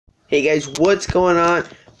Hey guys, what's going on?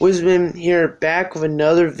 Wisdom here, back with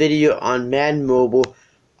another video on Madden Mobile.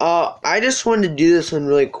 I just wanted to do this one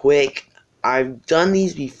really quick. I've done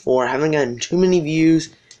these before, I haven't gotten too many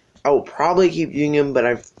views. I will probably keep doing them, but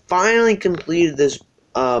I finally completed this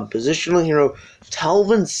positional hero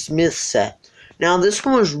Telvin Smith set. Now this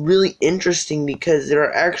one was really interesting because there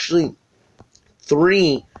are actually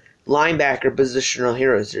three linebacker positional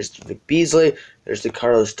heroes. There's the Beasley, there's the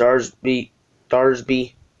Carlos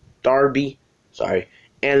Darby, sorry,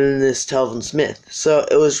 and then this Telvin Smith. So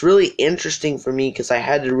it was really interesting for me because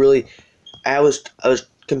I was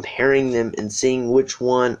comparing them and seeing which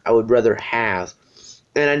one I would rather have.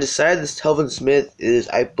 And I decided this Telvin Smith is,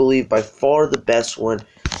 I believe, by far the best one.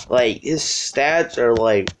 Like, his stats are,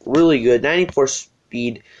 like, really good. 94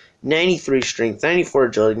 speed, 93 strength, 94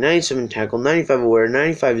 agility, 97 tackle, 95 aware,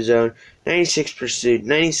 95 zone, 96 pursuit,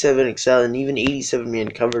 97 excel, and even 87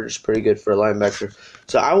 man coverage is pretty good for a linebacker.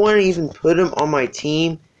 So I want to even put him on my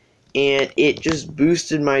team, and it just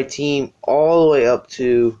boosted my team all the way up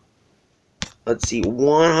to, let's see,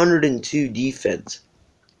 102 defense.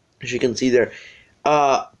 As you can see there.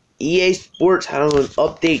 EA Sports had an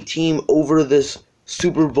update team over this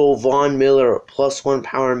Super Bowl Von Miller +1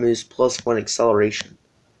 power moves, +1 acceleration.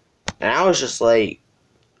 And I was just like,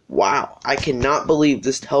 wow, I cannot believe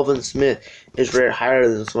this Telvin Smith is rated higher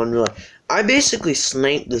than this Von Miller. I basically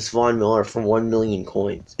sniped this Von Miller for 1 million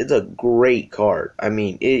coins. It's a great card. I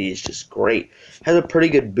mean, it is just great. Has a pretty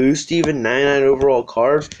good boost even, 99 overall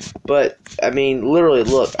card. But, I mean, literally,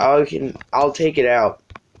 look, I'll take it out.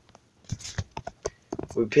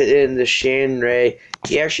 We put in the Shan Ray.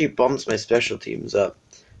 He actually bumps my special teams up.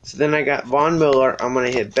 So then I got Von Miller. I'm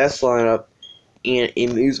going to hit best lineup. And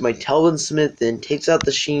it moves my Telvin Smith, then takes out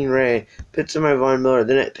the Sheen Ray, puts in my Von Miller,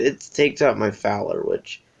 then it takes out my Fowler,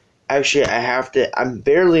 which actually I'm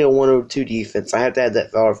barely a 102 defense. I have to add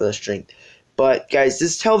that Fowler for the strength. But guys,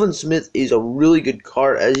 this Telvin Smith is a really good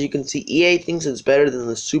card. As you can see, EA thinks it's better than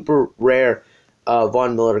the super rare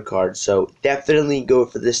Von Miller card. So definitely go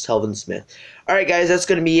for this Telvin Smith. Alright guys, that's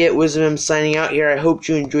going to be it. Wisdom signing out here. I hope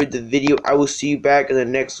you enjoyed the video. I will see you back in the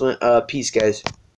next one. Peace guys.